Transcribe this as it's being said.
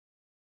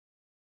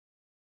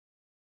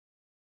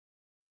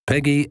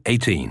Peggy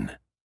 18.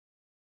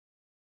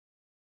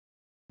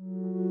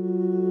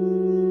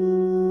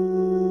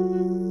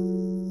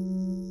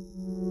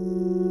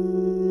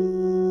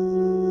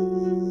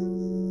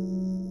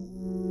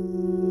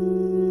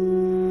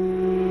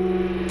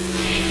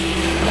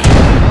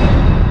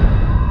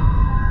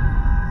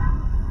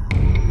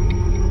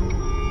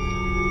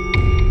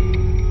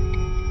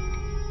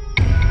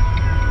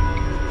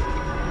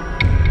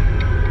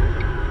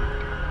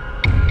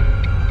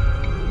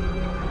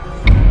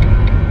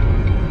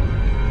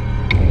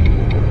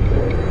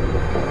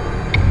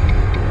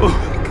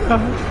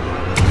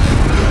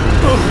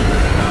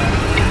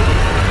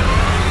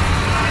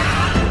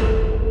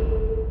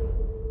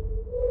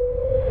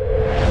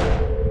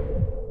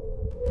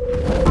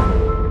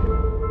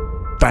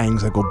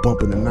 Things that go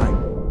bump in the night.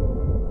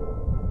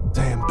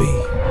 Damn B.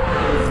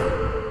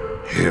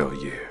 Hell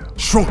yeah.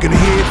 Shrunk in the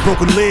head,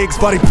 broken legs,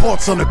 body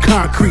parts on the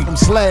concrete. I'm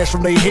slashed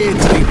from their head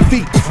to their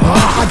feet.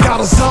 I got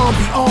a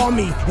zombie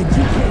army, and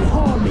you can't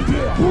harm me.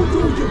 Who do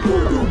you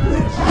voodoo,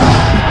 bitch?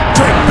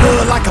 Drink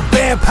blood like a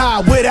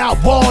vampire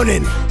without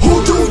warning.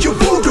 Who do you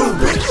voodoo,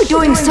 bitch? What are you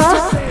doing,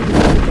 sir?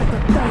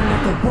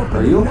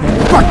 Are you okay?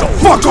 Back the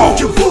fuck off!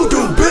 You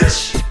voodoo,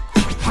 bitch!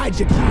 Hide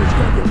your kids,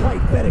 grab your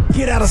wife, better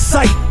get out of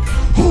sight.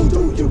 Who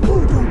do you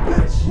voodoo,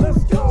 bitch?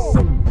 Let's go!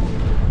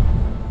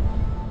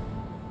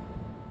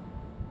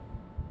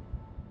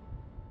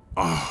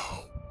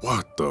 Oh,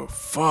 what the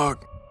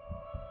fuck?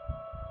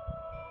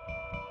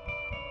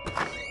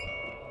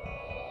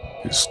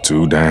 It's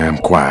too damn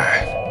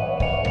quiet.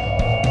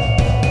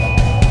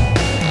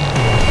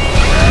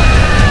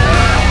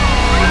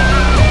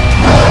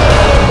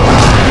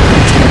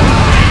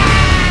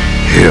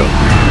 Hell yeah.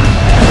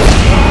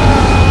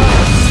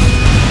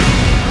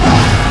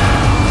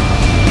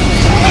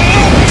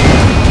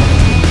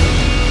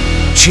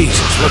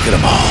 Jesus, look at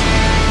them all.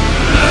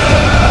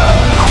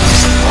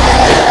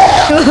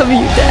 I love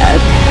you, Dad.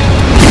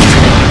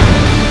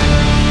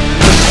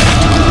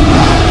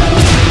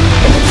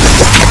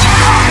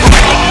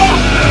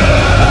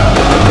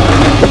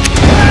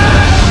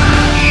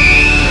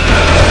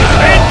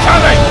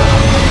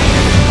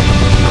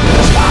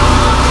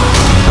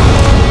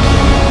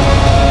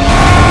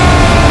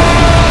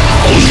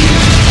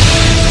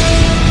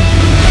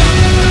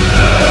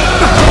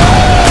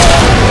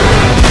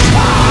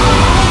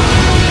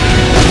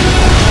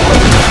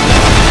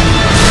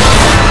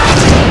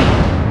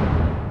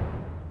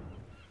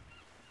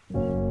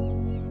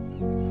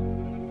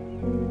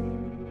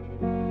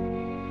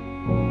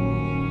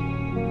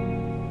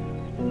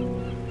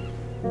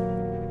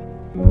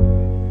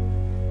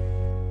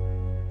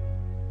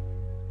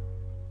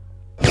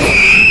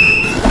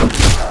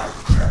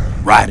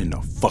 Right in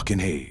the fucking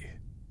head.